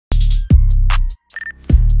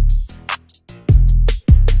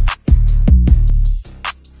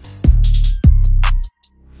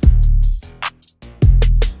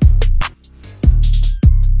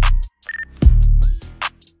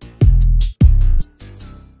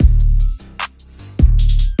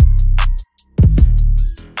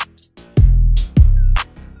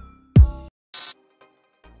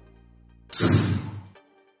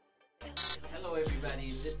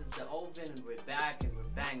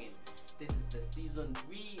the season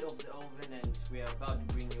 3 of the Oven, and we're about to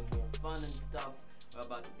bring you more fun and stuff. We're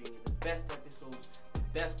about to bring you the best episodes, the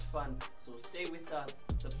best fun. So stay with us,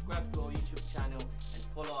 subscribe to our YouTube channel, and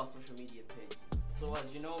follow our social media pages. So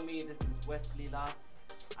as you know me, this is Wesley Lots.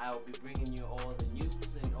 I will be bringing you all the news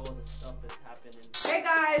and all the stuff that's happening. Hey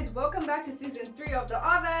guys, welcome back to season 3 of the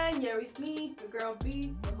Oven. You're with me, the girl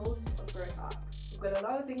B, the host of Bird Hawk. We've got a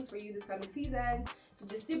lot of things for you this coming season, so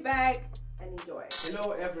just sit back and enjoy.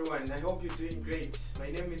 Hello everyone, I hope you're doing great. My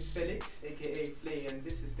name is Felix, aka Flay, and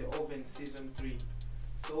this is the Oven season 3.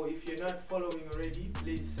 So if you're not following already,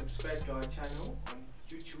 please subscribe to our channel on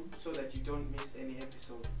YouTube so that you don't miss any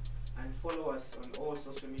episode. And follow us on all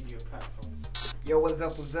social media platforms. Yo, what's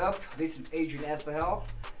up, This is Adrian SL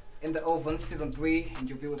in the Oven season 3, and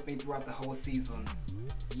you'll be with me throughout the whole season.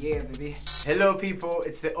 Yeah, baby. Hello people,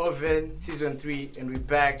 it's the Oven season 3 and we're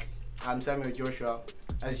back. I'm Samuel Joshua,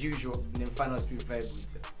 as usual, in the final street vibe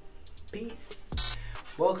with it. Peace.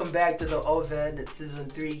 Welcome back to the Oven. It's season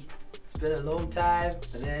 3. It's been a long time,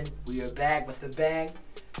 but then we are back with a bang.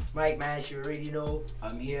 It's Mike Mash, you already know.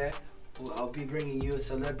 I'm here. I'll be bringing you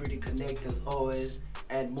Celebrity Connect as always,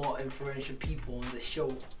 and more influential people on the show.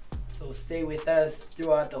 So stay with us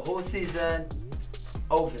throughout the whole season.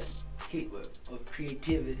 Oven, heatwave of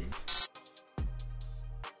creativity.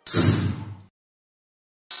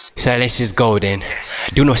 So let's just go then.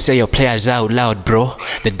 Do not say your players out loud, bro.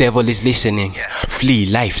 The devil is listening. Flee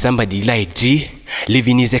life, somebody like G.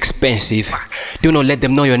 Living is expensive. Do not let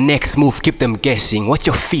them know your next move, keep them guessing. What's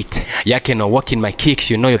your feet? Yeah, I cannot walk in my kicks.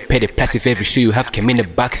 You know you pay the price if every shoe you have came in a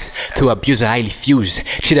box. To abuse, I highly fuse.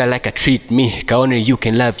 Shit, I like a treat me. Cause only you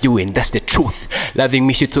can love you, and that's the truth. Loving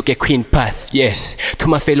me, she took a queen path. Yes, to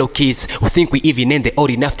my fellow kids who think we even ain't old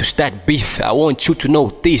enough to start beef. I want you to know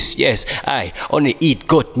this. Yes, I only eat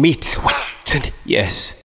goat meat.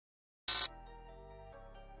 Yes.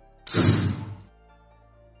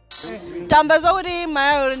 Tambaza uri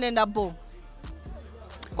mayo nenda bo.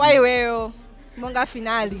 Kwa iweyo monga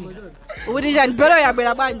finali. Uri jan bero ya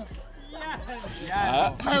bela bandi.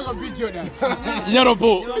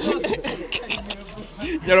 Nyarobo.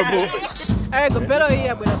 Nyarobo. Go bero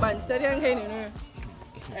ya bela bandi. Sari yankeni no.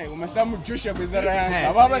 Umasamu Joshua bezara yanga.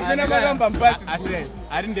 Ababa zina magamba mpasi.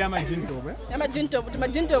 Ari ndi amajinto be.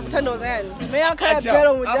 Amajinto butandoza yani. Meya kaya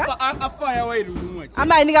bero muja. Afa ya wairu mwa.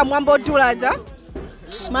 Ama inika mwambo tulaja.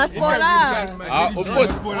 Maspora. Of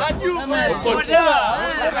course.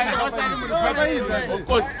 Of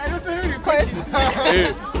course. Of course.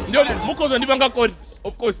 Ndio mukozo ndibanga code.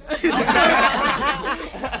 Of course.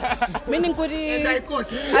 Meaning kuri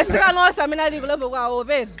asika no samina likulevo kwa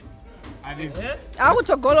obed. I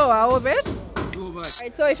would golo obed.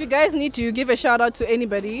 Right, so if you guys need to give a shout out to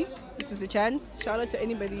anybody, this is the chance. Shout out to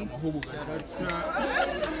anybody.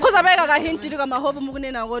 Cause I beg a hint to my hope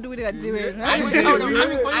mugune na what do we got do it. Angela.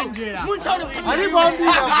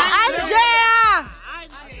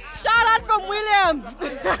 Shout out from William.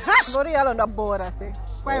 Very on the board, I say.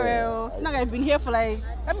 Quite well. It's not I've been here for like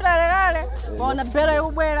on a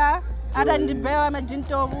better Ada ndi bewa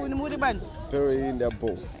majinto ni muri band. Pero in the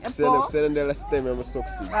bowl. Send the last time I'm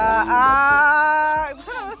socks. Last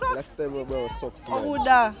time I was socks.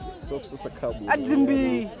 Oda. Socks was a cabo.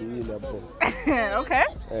 Adzimbi. Okay.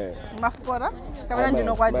 Maspora. Kabana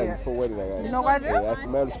ndino kwaje. Ndino kwaje? Yeah, I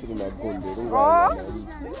might sit in my gonde. Oh.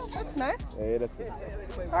 That's nice. Yeah, that's it.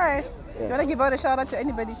 All right. You want to give out a shout out to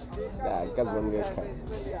anybody? Nah, because one guy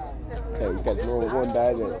can. Because no one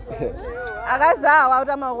died. Agaza wa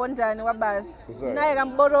utama wonjani wabasi. Naye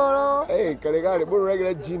kambororo. Hey, kalegale boro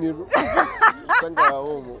regular genie. Sanga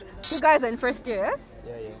homo. You guys are in first year, yes?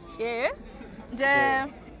 Yeah. The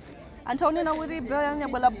Antonio na wuri bela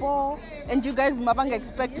bela bo, and you guys mabanga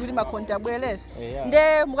expect wuri makonta bweles.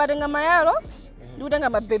 Nde mukatenga mayalo, ndudanga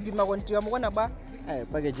mababy makonti yamukona ba. Eh,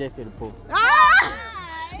 page Jeff po.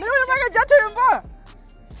 Mimi page Jeff po.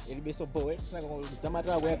 Ilibɛ so boy sina ko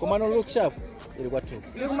zamata we ko mano look sharp ilikuwa tu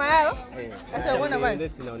ilikuwa yalo asa wana bani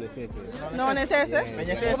no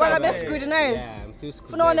necessary ubanga be scrutinize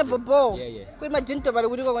funa one bobo ku majinto bali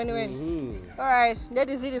kuri ko kwani weni all right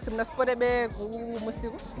ndeti zili simna sport be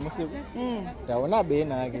musiku taona be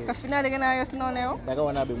na ke ka finale kana yo sinoneo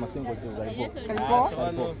ndakaona be masingo siku kalipo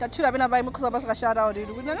tachula bena bai mukhoza basa ka shout out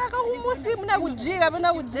kunyana ka umusimu na kujika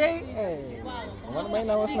bena kujay ngwana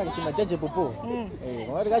maina wasina kusina judge popo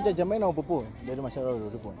ngwana jaja maina popo ndio mashara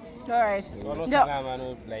ulipo all right ndio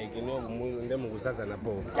like you know ndemo kuzaza na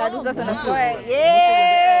bo taduzaza na so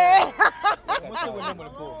yeah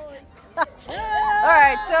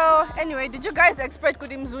Alright, so anyway, did you guys expect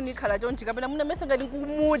kuti Mzuni khala chonchi kapena muna mesa ngati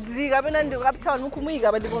kumudzi kapena ndi uptown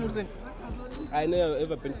mukumuika pati ko Mzuni? I never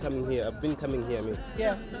ever been coming here. I've been coming here, I mean.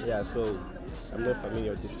 Yeah. Yeah, so I'm not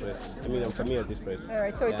familiar with this place. I mean, I'm familiar with this place.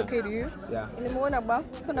 Alright, so it's okay to you? Yeah. In the morning,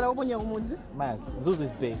 sangala uponya kumudzi. Mas, Mzuzu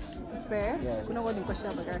is big. Spare? Yeah. Kuna ngoni kwa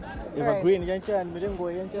shamba guy. Evergreen yanchan,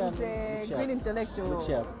 milengo yanchan. It's a green intellectual. Look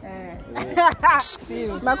sharp. See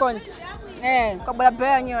you. Makonti. Kabula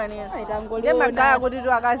beya nyewa ni. Ndiye magaya kuti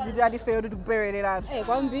tu akazi ati fail kuti kuperere lati.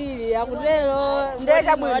 Kwambiri akutero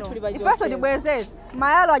Ndeja bwino. Ifeso ndibwezere.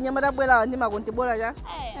 Mayalo anyamata bwela ndi makonti bola cha.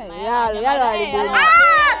 Yalo ali bwino.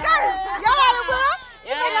 Yalo ali bwino?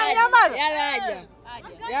 Nyamata.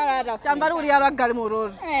 Yalo aja. Tambari uli yalo agali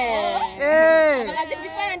mororo. Akazi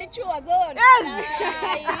bifana ndi chuwa zone.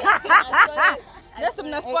 Leso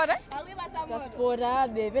mnaspora? Taspora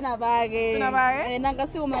bebe na bage. Pena bage? Nanga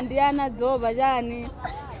siku mandiana dzoba jani.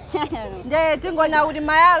 Nje tingona uli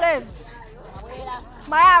mayale.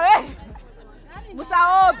 Mayale.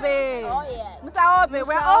 Musa open. Musa open.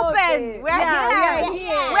 We're open. We're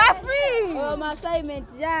here. We're free. Oh, my assignment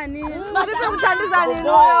jani. Ndise mchandizani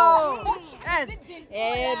no.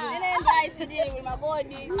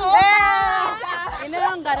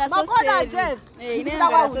 Inelongara sausage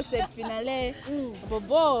finale.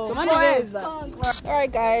 Bobo.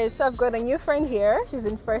 Alright guys, so I've got a new friend here. She's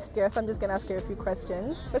in first year, so I'm just gonna ask her a few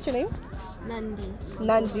questions. What's your name? Nandi.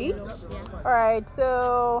 Nandi? Yeah. Alright,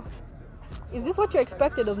 so is this what you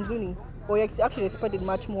expected of Mzuni? Or you actually expected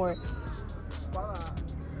much more?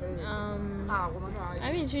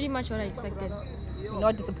 I mean, it's pretty much what I expected. You're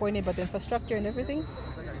not disappointed by the infrastructure and everything?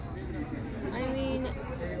 I mean,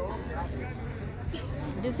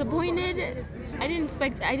 disappointed. I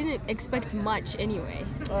didn't expect much anyway.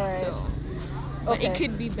 Alright. So, but Okay. it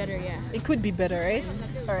could be better, yeah. It could be better, right?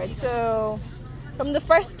 Alright, so from the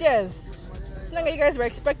first years, you guys were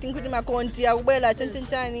expecting Kudima Konti, Agubela,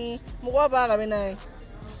 Chanchanchani, Muwaba, Rabinai.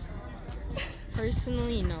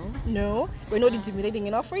 Personally, no. No? We're not intimidating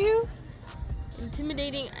enough for you?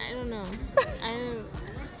 Intimidating? I don't know. I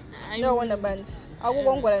No wonder bands. I will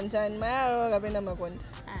go on Valentine. My Rabina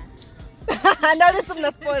Magonti. Now this is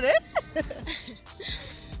not spotted.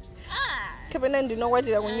 Kabina, do you know what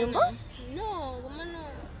you're going to No,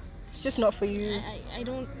 It's just not for you. I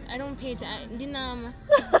don't pay attention.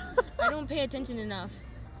 I don't pay attention enough.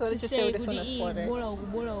 So to let's just say say this one is spotted. bola.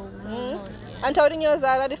 And how do you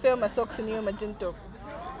know the film my socks in your magento?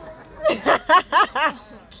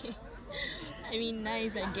 Okay. I mean,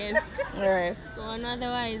 nice, I guess. Alright. So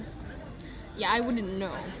otherwise, yeah, I wouldn't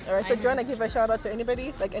know. Alright, so do you want to give a shout out to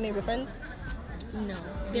anybody? Like any of your friends? No,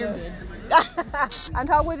 they're good. And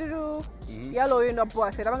how would you do yellow in the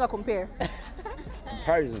boss? I'm going to compare.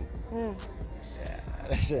 Comparison.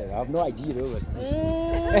 That's it. I have no idea though.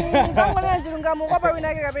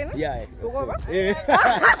 Yeah.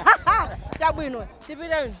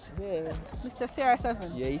 Mr. Sarah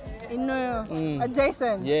 7. Yes.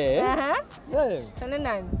 Jason. Yeah. Yeah.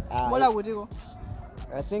 What would you?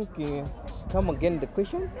 I think come again the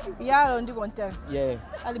question. Yeah, on the content. Yeah.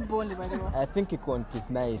 I think it is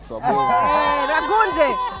nice.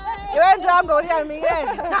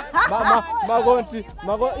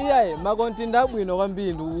 Magonti ndabwino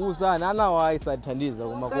kwambiri ndikuwuzana anawaisathandiza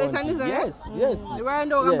kumakonti. Yes.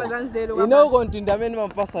 Konti ndamene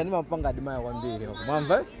mampasa ndi mampanga ndi maya kwambiri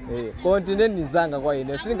mwamva konti ndendizanga kwa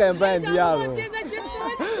ine singayembaya ndi yalo.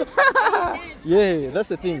 Yeah, that's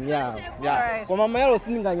the thing. Yeah. Kwa mama yalo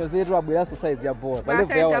sindinganyozetu abwera size ya boy. Kwa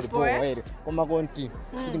level yawo boy. Kwa makonti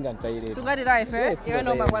sindingantaire. Sungati life you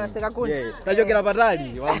know mangwana sekakonti. Yeah. Tachokera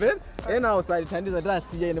patali, wamve? Ena usalithandiza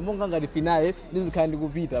tasiya ine monga ngati finale ndizikhandi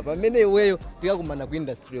kupita. Pamene iweyo tikakumana ku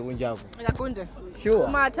industry yokunjako. Yakunde. Sure.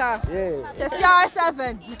 Mata. Yeah.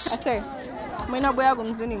 CR7. Ase. Mwina bwera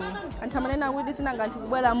kumzuni mu. Antamanena kuti sinanganti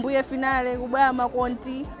kubwera mbuye finale, kubwera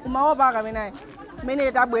makonti, kumaopa kamenaye.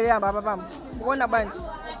 Mene tabwelera baba pam. Ukona banje.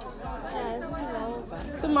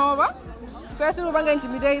 Sumaopa? First you banga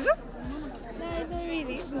intimidate? No, not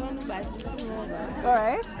really.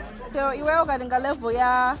 Alright. So iwe ukatenga level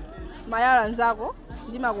ya mayala nzako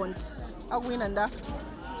ndi makonti. Akuwina nda.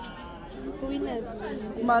 Kuwina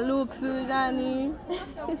Malooks jani.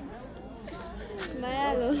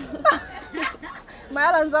 Mayalo.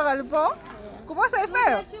 Mayala nzako alipo. Kuposa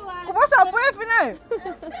ifeyo? Kuposa mbuye finayo?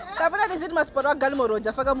 Tapena tizidi masport wa gali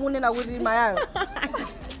moroja faka mune na kuti mayalo.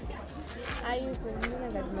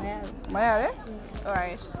 Mayalo, eh?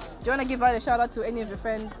 Alright. Do you want to give out a shout out to any of your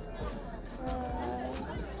friends?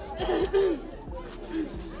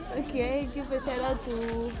 Okay, give a shout out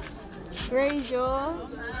to Rachel,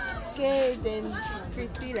 Kate, and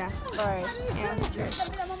Priscilla. Alright. Yeah.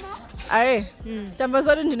 Aye.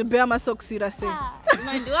 Tambazori ndino bea masoksira se.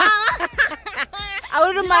 I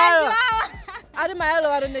ari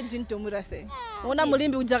mayalo ari ne jinto murase ona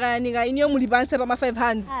mulimbi ujakayanika inyo mulipanse pa ma 5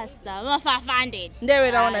 hands asa ma 500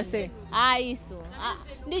 ndewe raona se aiso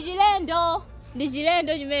ndijilendo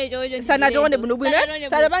chimecho sana tone bunubwino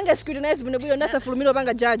sala bange scrutinize bunubwino nasa fulumiro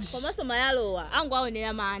banga judge komaso mayalowa angu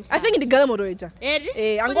aonera mantha I think ndi galimoto eja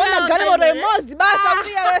angona galimoto emozi basa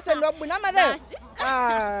kuti yalese ndobwina madero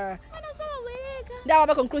ndawa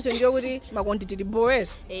ba conclusion ndio kuti makontiti liboer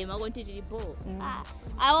makontiti libo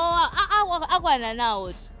akwana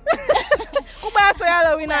nawo kubaso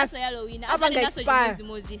Halloween apanga expire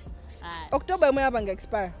October imwe apanga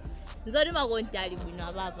expire nzori makontali bwino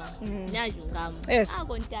ababa nyajungamo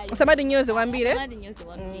akontali usamadi nyoze kwambire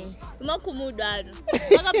makumudwa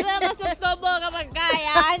akapewa masosoboka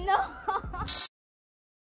magaya ano